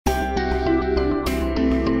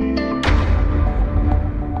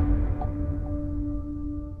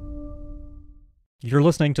You're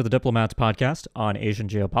listening to the Diplomats podcast on Asian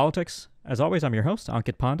geopolitics. As always, I'm your host,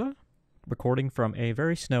 Ankit Panda, recording from a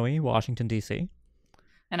very snowy Washington, D.C.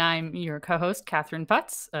 And I'm your co-host, Catherine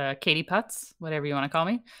Putz, Katie Putz, whatever you want to call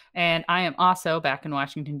me. And I am also back in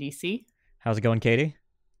Washington, D.C. How's it going, Katie?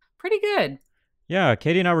 Pretty good. Yeah,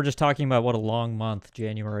 Katie and I were just talking about what a long month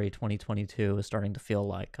January 2022 is starting to feel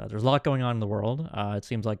like. There's a lot going on in the world. It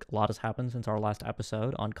seems like a lot has happened since our last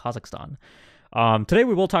episode on Kazakhstan. Today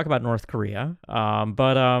we will talk about North Korea,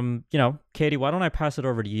 but Katie, why don't I pass it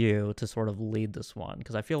over to you to sort of lead this one?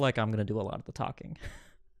 Because I feel like I'm going to do a lot of the talking.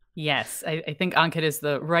 Yes, I think Ankit is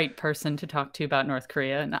the right person to talk to about North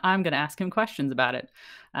Korea, and I'm going to ask him questions about it.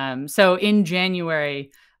 So in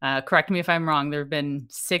January, correct me if I'm wrong, there have been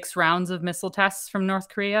 6 rounds of missile tests from North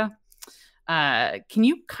Korea. Can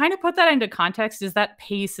you kind of put that into context? Is that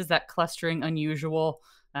pace, is that clustering unusual?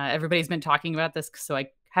 Everybody's been talking about this, so I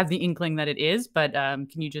have the inkling that it is, but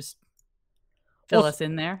can you just fill us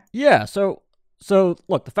in there? Yeah, so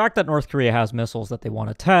look, the fact that North Korea has missiles that they want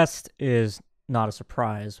to test is not a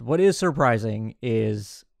surprise. What is surprising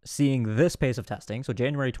is seeing this pace of testing. So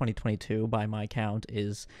January 2022, by my count,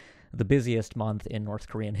 is the busiest month in North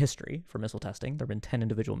Korean history for missile testing. There have been 10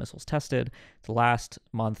 individual missiles tested. The last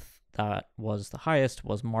month that was the highest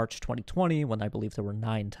was March 2020, when I believe there were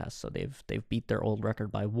 9 tests. So they've beat their old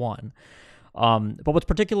record by 1. But what's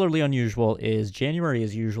particularly unusual is January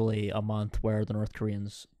is usually a month where the North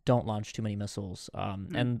Koreans don't launch too many missiles.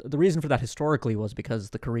 And the reason for that historically was because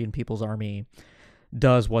the Korean People's Army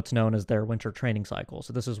does what's known as their winter training cycle.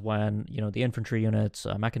 So this is when, the infantry units,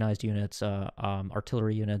 mechanized units,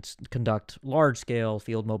 artillery units conduct large-scale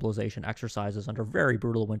field mobilization exercises under very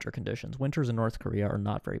brutal winter conditions. Winters in North Korea are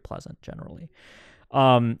not very pleasant generally.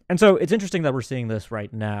 And so it's interesting that we're seeing this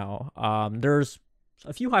right now. There's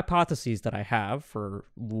a few hypotheses that I have for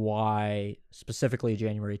why specifically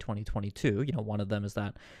January 2022. One of them is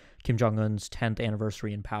that Kim Jong-un's 10th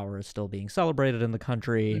anniversary in power is still being celebrated in the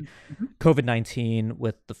country. Mm-hmm. COVID-19,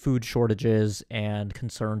 with the food shortages and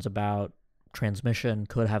concerns about transmission,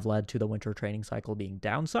 could have led to the winter training cycle being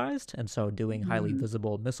downsized. And so doing highly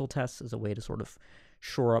visible missile tests is a way to sort of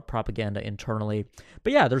shore up propaganda internally.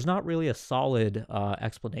 But yeah, there's not really a solid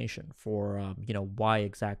explanation for why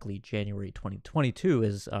exactly January 2022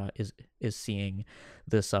 is seeing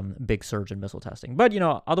this big surge in missile testing. But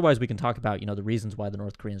otherwise we can talk about the reasons why the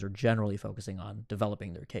North Koreans are generally focusing on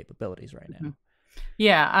developing their capabilities right now.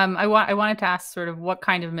 Yeah, I wanted to ask sort of what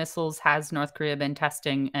kind of missiles has North Korea been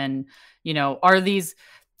testing, and are these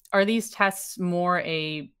tests more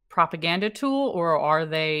a propaganda tool, or are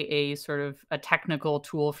they a sort of a technical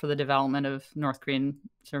tool for the development of North Korean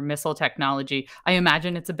sort of missile technology? I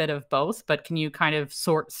imagine it's a bit of both, but can you kind of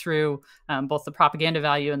sort through both the propaganda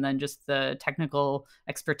value and then just the technical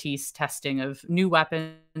expertise testing of new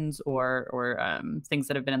weapons or things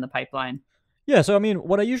that have been in the pipeline? Yeah, so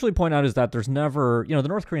what I usually point out is that there's never, the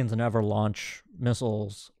North Koreans never launch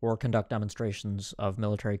missiles or conduct demonstrations of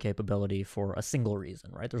military capability for a single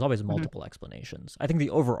reason, right? There's always multiple explanations. I think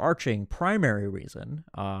the overarching primary reason,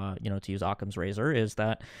 to use Occam's razor, is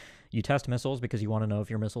that you test missiles because you want to know if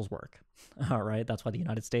your missiles work. All right, that's why the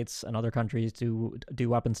United States and other countries do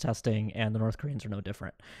weapons testing, and the North Koreans are no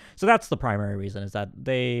different. So that's the primary reason, is that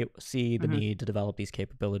they see the need to develop these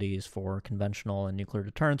capabilities for conventional and nuclear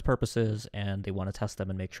deterrence purposes, and they want to test them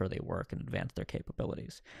and make sure they work and advance their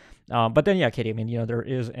capabilities. But then, yeah, Katie, there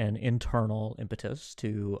is an internal impetus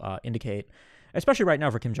to indicate, especially right now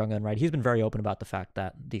for Kim Jong-un, right? He's been very open about the fact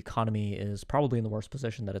that the economy is probably in the worst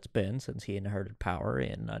position that it's been since he inherited power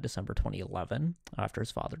in December 2011 after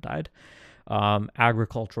his father died.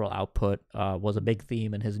 Agricultural output was a big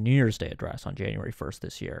theme in his New Year's Day address on January 1st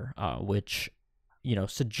this year, which,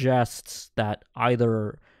 suggests that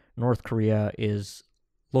either North Korea is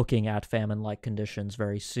looking at famine-like conditions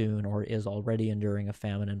very soon or is already enduring a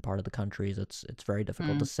famine in part of the countries. It's very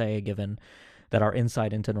difficult to say, given that our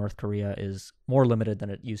insight into North Korea is more limited than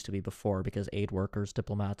it used to be before, because aid workers,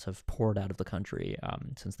 diplomats have poured out of the country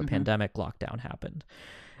since the pandemic lockdown happened.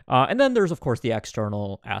 And then there's, of course, the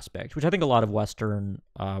external aspect, which I think a lot of Western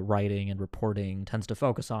writing and reporting tends to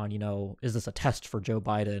focus on. Is this a test for Joe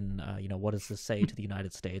Biden? What does this say to the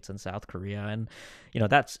United States and South Korea? And,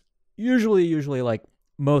 that's usually like,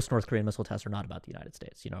 most North Korean missile tests are not about the United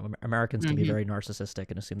States. Americans can be very narcissistic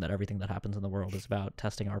and assume that everything that happens in the world is about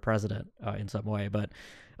testing our president in some way. But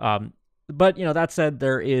that said,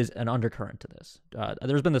 there is an undercurrent to this.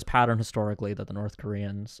 There's been this pattern historically that the North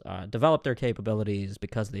Koreans develop their capabilities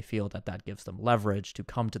because they feel that gives them leverage to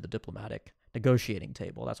come to the diplomatic negotiating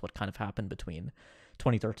table. That's what kind of happened between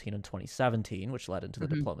 2013 and 2017, which led into the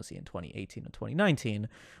diplomacy in 2018 and 2019,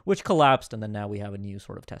 which collapsed, and then now we have a new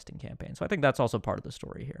sort of testing campaign. So I think that's also part of the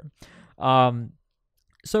story here.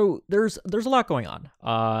 So there's a lot going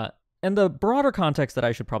on. And the broader context that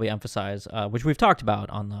I should probably emphasize, which we've talked about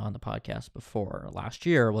on the podcast before last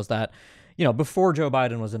year, was that, before Joe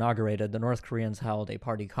Biden was inaugurated, the North Koreans held a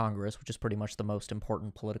party congress, which is pretty much the most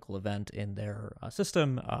important political event in their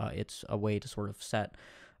system. It's a way to sort of set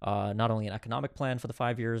not only an economic plan for the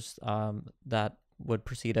 5 years that would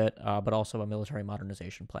precede it, but also a military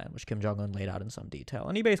modernization plan, which Kim Jong-un laid out in some detail.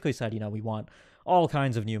 And he basically said, we want all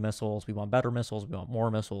kinds of new missiles. We want better missiles. We want more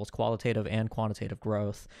missiles, qualitative and quantitative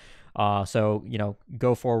growth. So,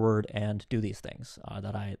 go forward and do these things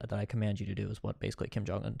that I command you to do, is what basically Kim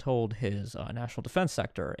Jong-un told his national defense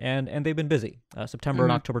sector. And they've been busy. September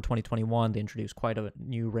and October 2021, they introduced quite a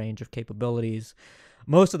new range of capabilities.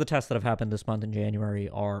 Most of the tests that have happened this month in January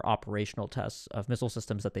are operational tests of missile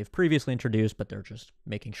systems that they've previously introduced, but they're just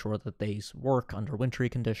making sure that these work under wintry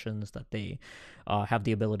conditions, that they have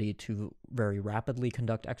the ability to very rapidly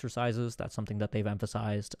conduct exercises. That's something that they've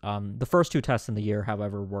emphasized. The first 2 tests in the year,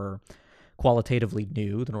 however, were qualitatively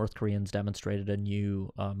new. The North Koreans demonstrated a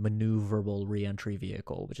new maneuverable reentry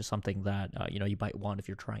vehicle, which is something that you might want if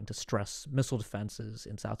you're trying to stress missile defenses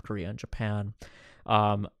in South Korea and Japan,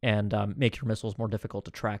 and make your missiles more difficult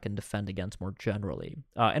to track and defend against more generally.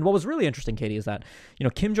 And what was really interesting, Katie, is that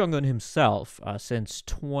Kim Jong-un himself, since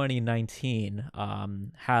 2019,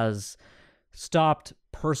 has stopped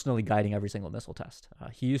personally guiding every single missile test.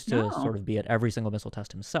 He used to sort of be at every single missile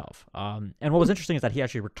test himself. And what was interesting is that he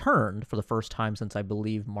actually returned for the first time since, I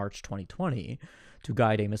believe, March 2020 to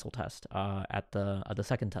guide a missile test at the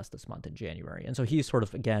second test this month in January. And so he's sort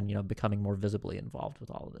of, again, becoming more visibly involved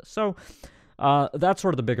with all of this. So that's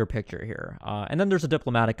sort of the bigger picture here. And then there's a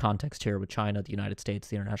diplomatic context here with China, the United States,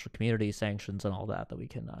 the international community, sanctions, and all that we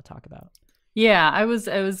can talk about. Yeah, I was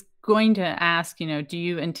going to ask, do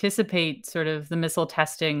you anticipate sort of the missile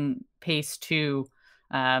testing pace to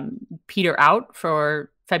peter out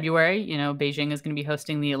for February? Beijing is going to be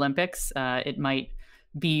hosting the Olympics. It might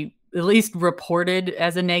be at least reported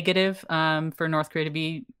as a negative for North Korea to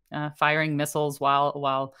be firing missiles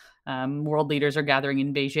while world leaders are gathering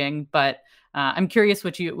in Beijing. But I'm curious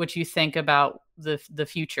what you think about the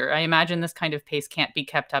future. I imagine this kind of pace can't be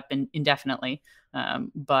kept up indefinitely,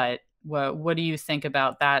 but what do you think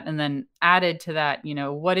about that? And then added to that,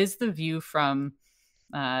 what is the view from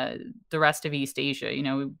the rest of East Asia?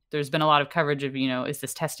 There's been a lot of coverage of, is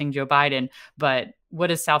this testing Joe Biden? But what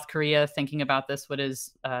is South Korea thinking about this? What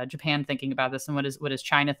is Japan thinking about this? And what is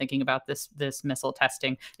China thinking about this missile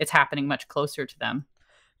testing? It's happening much closer to them.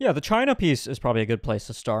 Yeah, the China piece is probably a good place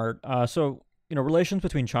to start. So relations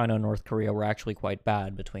between China and North Korea were actually quite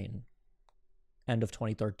bad between end of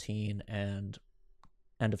 2013 and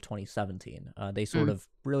end of 2017. They sort of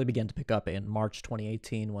really began to pick up in March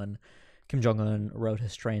 2018 when Kim Jong-un rode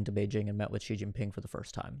his train to Beijing and met with Xi Jinping for the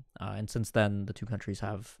first time. And since then, the two countries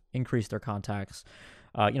have increased their contacts.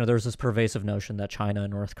 There's this pervasive notion that China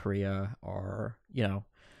and North Korea are,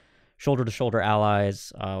 shoulder-to-shoulder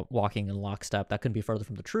allies, walking in lockstep. That couldn't be further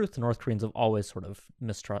from the truth. The North Koreans have always sort of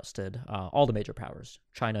mistrusted all the major powers,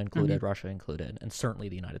 China included, Russia included, and certainly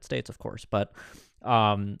the United States, of course. But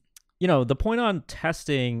the point on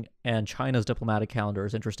testing and China's diplomatic calendar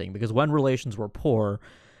is interesting because when relations were poor,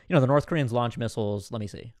 the North Koreans launched missiles. Let me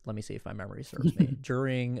see if my memory serves me.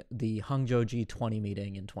 During the Hangzhou G20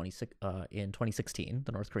 meeting in 2016,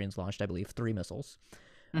 the North Koreans launched, I believe, 3 missiles.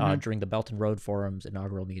 During the Belt and Road Forum's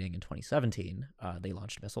inaugural meeting in 2017, they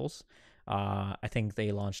launched missiles. I think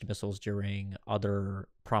they launched missiles during other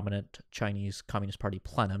prominent Chinese Communist Party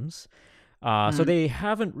plenums. So they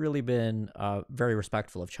haven't really been very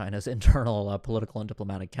respectful of China's internal political and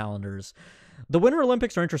diplomatic calendars. The Winter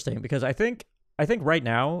Olympics are interesting because I think right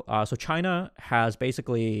now, so China has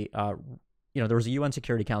basically, there was a UN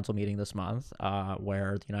Security Council meeting this month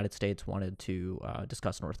where the United States wanted to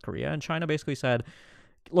discuss North Korea, and China basically said,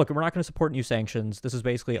 look, we're not going to support new sanctions. This is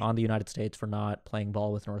basically on the United States for not playing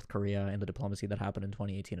ball with North Korea in the diplomacy that happened in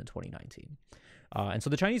 2018 and 2019. And so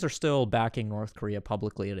the Chinese are still backing North Korea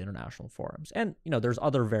publicly at international forums. And, there's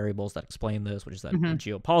other variables that explain this, which is that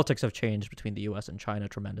geopolitics have changed between the U.S. and China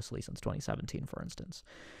tremendously since 2017, for instance.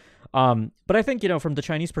 But I think, from the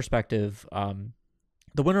Chinese perspective,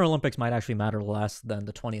 the Winter Olympics might actually matter less than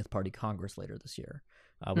the 20th Party Congress later this year,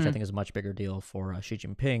 which I think is a much bigger deal for Xi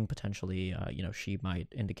Jinping. Potentially, Xi might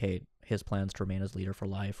indicate his plans to remain as leader for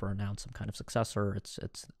life or announce some kind of successor.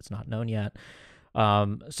 It's not known yet.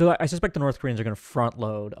 So I suspect the North Koreans are going to front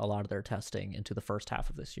load a lot of their testing into the first half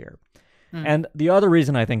of this year. Mm. And the other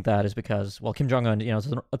reason I think that is because, well, Kim Jong Un,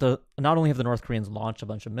 not only have the North Koreans launched a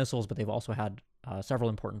bunch of missiles, but they've also had several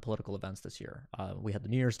important political events this year. We had the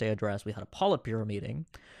New Year's Day address. We had a Politburo meeting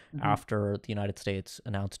after the United States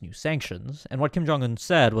announced new sanctions. And what Kim Jong Un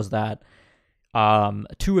said was that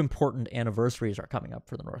two important anniversaries are coming up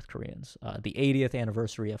for the North Koreans. The 80th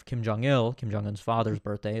anniversary of Kim Jong Il, Kim Jong Un's father's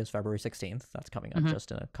birthday, is February 16th. That's coming up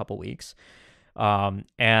just in a couple weeks.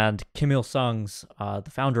 And Kim Il Sung's, the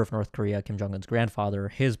founder of North Korea, Kim Jong Un's grandfather,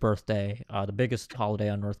 his birthday, the biggest holiday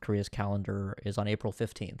on North Korea's calendar, is on April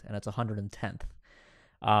 15th, and it's 110th.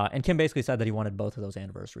 And Kim basically said that he wanted both of those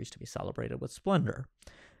anniversaries to be celebrated with splendor.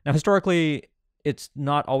 Now, historically, it's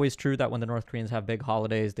not always true that when the North Koreans have big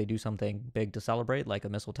holidays, they do something big to celebrate, like a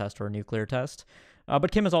missile test or a nuclear test.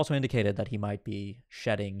 But Kim has also indicated that he might be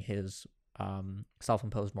shedding his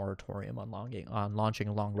self-imposed moratorium on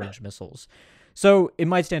launching long-range missiles. So it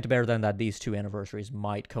might stand to bear then that these two anniversaries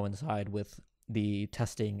might coincide with the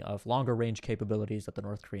testing of longer-range capabilities that the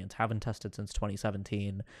North Koreans haven't tested since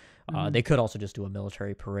 2017. They could also just do a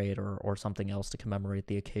military parade or something else to commemorate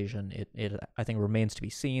the occasion. It I think remains to be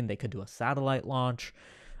seen. They could do a satellite launch.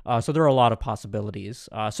 So there are a lot of possibilities.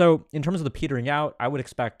 So in terms of the petering out, I would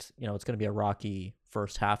expect, it's going to be a rocky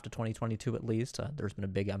first half to 2022 at least. There's been a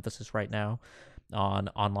big emphasis right now on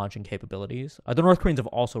launching capabilities. The North Koreans have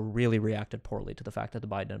also really reacted poorly to the fact that the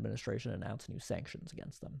Biden administration announced new sanctions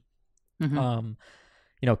against them.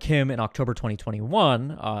 Kim in October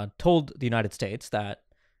 2021 told the United States that,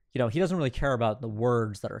 he doesn't really care about the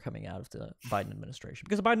words that are coming out of the Biden administration,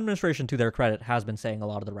 because the Biden administration, to their credit, has been saying a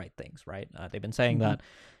lot of the right things, right? They've been saying that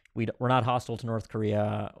we're not hostile to North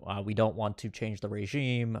Korea. We don't want to change the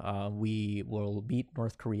regime. We will meet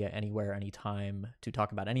North Korea anywhere, anytime to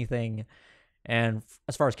talk about anything. And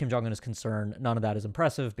as far as Kim Jong-un is concerned, none of that is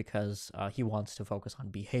impressive because he wants to focus on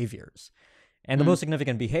behaviors. And the most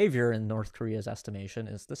significant behavior in North Korea's estimation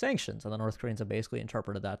is the sanctions. And the North Koreans have basically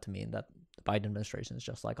interpreted that to mean that the Biden administration is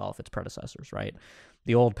just like all of its predecessors, right?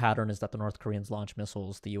 The old pattern is that the North Koreans launch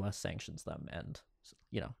missiles, the U.S. sanctions them, and,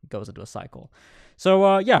 it goes into a cycle. So,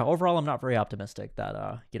 overall, I'm not very optimistic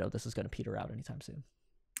that, this is going to peter out anytime soon.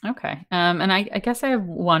 Okay. And I guess I have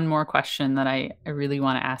one more question that I really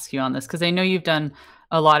want to ask you on this, because I know you've done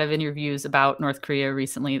a lot of interviews about North Korea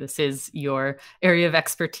recently. This is your area of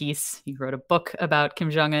expertise. You wrote a book about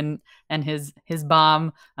Kim Jong-un and his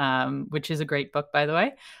bomb, which is a great book, by the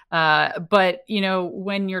way. But,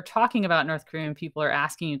 when you're talking about North Korea and people are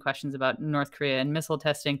asking you questions about North Korea and missile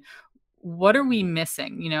testing, what are we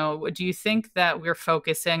missing? Do you think that we're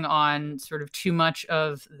focusing on sort of too much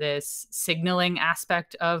of this signaling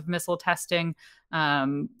aspect of missile testing?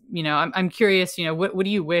 I'm curious, what do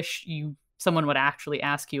you wish someone would actually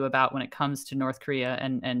ask you about when it comes to North Korea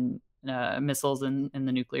and missiles and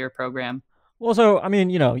the nuclear program? Well, so,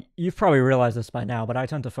 you've probably realized this by now, but I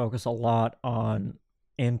tend to focus a lot on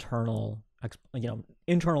internal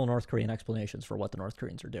North Korean explanations for what the North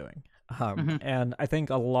Koreans are doing. And I think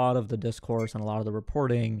a lot of the discourse and a lot of the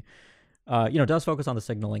reporting, does focus on the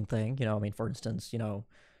signaling thing. For instance,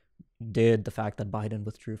 did the fact that Biden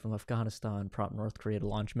withdrew from Afghanistan prompt North Korea to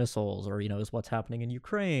launch missiles, or, is what's happening in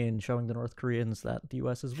Ukraine showing the North Koreans that the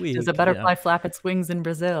U.S. is weak? Does a butterfly flap its wings in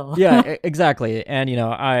Brazil? Yeah, exactly. And,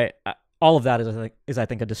 all of that is I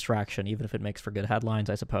think a distraction, even if it makes for good headlines,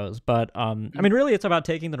 I suppose. But really, it's about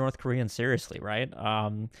taking the North Koreans seriously, right?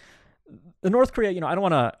 The North Korea, I don't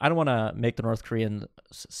want to make the North Koreans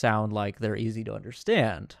sound like they're easy to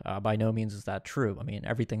understand. By no means is that true.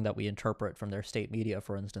 Everything that we interpret from their state media,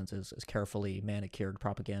 for instance, is carefully manicured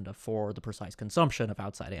propaganda for the precise consumption of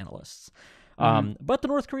outside analysts. But the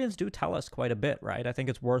North Koreans do tell us quite a bit, right? I think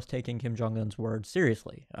it's worth taking Kim Jong-un's words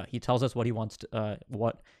seriously. He tells us what he wants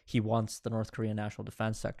the North Korean national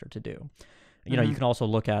defense sector to do. You can also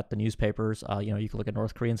look at the newspapers. You can look at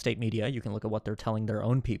North Korean state media. You can look at what they're telling their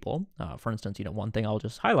own people. For instance, one thing I'll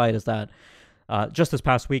just highlight is that just this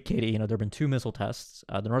past week, Katie, there have been 2 missile tests.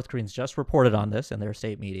 The North Koreans just reported on this in their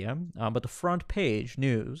state media. But the front page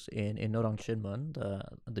news in Norang Shinmun,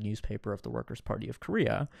 the newspaper of the Workers' Party of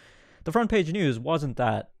Korea, the front page news wasn't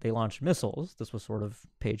that they launched missiles. This was sort of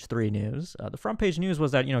page 3 news. The front page news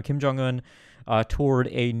was that, Kim Jong-un toured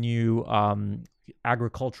a new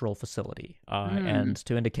agricultural facility and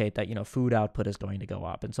to indicate that, food output is going to go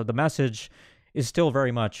up. And so the message is still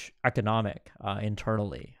very much economic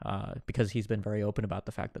internally because he's been very open about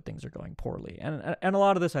the fact that things are going poorly. And a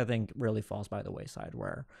lot of this, I think, really falls by the wayside,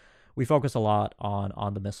 where we focus a lot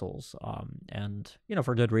on the missiles. And,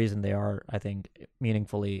 for good reason, they are, I think,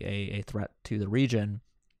 meaningfully a threat to the region.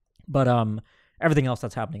 But everything else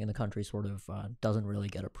that's happening in the country sort of doesn't really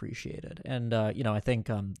get appreciated. And I think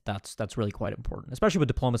that's really quite important, especially with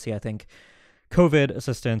diplomacy. I think COVID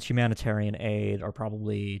assistance, humanitarian aid are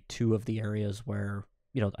probably two of the areas where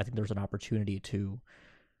I think there's an opportunity to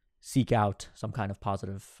seek out some kind of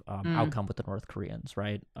positive outcome with the North Koreans,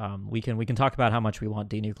 right? We can talk about how much we want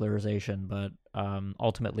denuclearization, but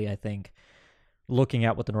ultimately, I think looking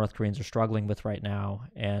at what the North Koreans are struggling with right now,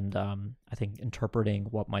 and I think interpreting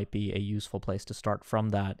what might be a useful place to start from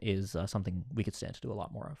that is something we could stand to do a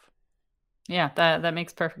lot more of. Yeah, that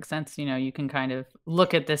makes perfect sense. You can kind of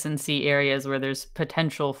look at this and see areas where there's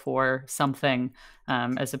potential for something,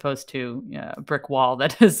 as opposed to a brick wall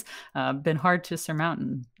that has been hard to surmount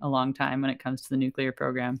in a long time when it comes to the nuclear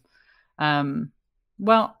program.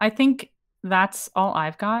 Well, I think that's all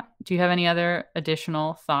I've got. Do you have any other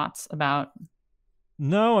additional thoughts about?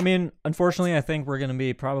 No, I mean, unfortunately, I think we're going to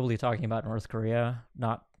be probably talking about North Korea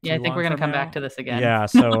not Yeah, too I think long we're going to from come now. back to this again. Yeah,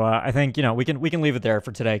 so I think we can leave it there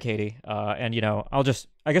for today, Katie. And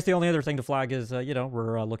I guess the only other thing to flag is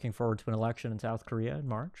we're looking forward to an election in South Korea in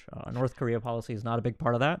March. North Korea policy is not a big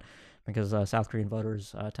part of that because South Korean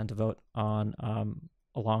voters tend to vote on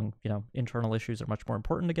along internal issues are much more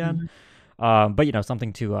important again. But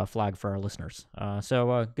something to flag for our listeners.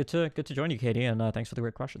 So good to join you, Katie, and thanks for the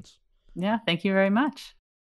great questions. Yeah, thank you very much.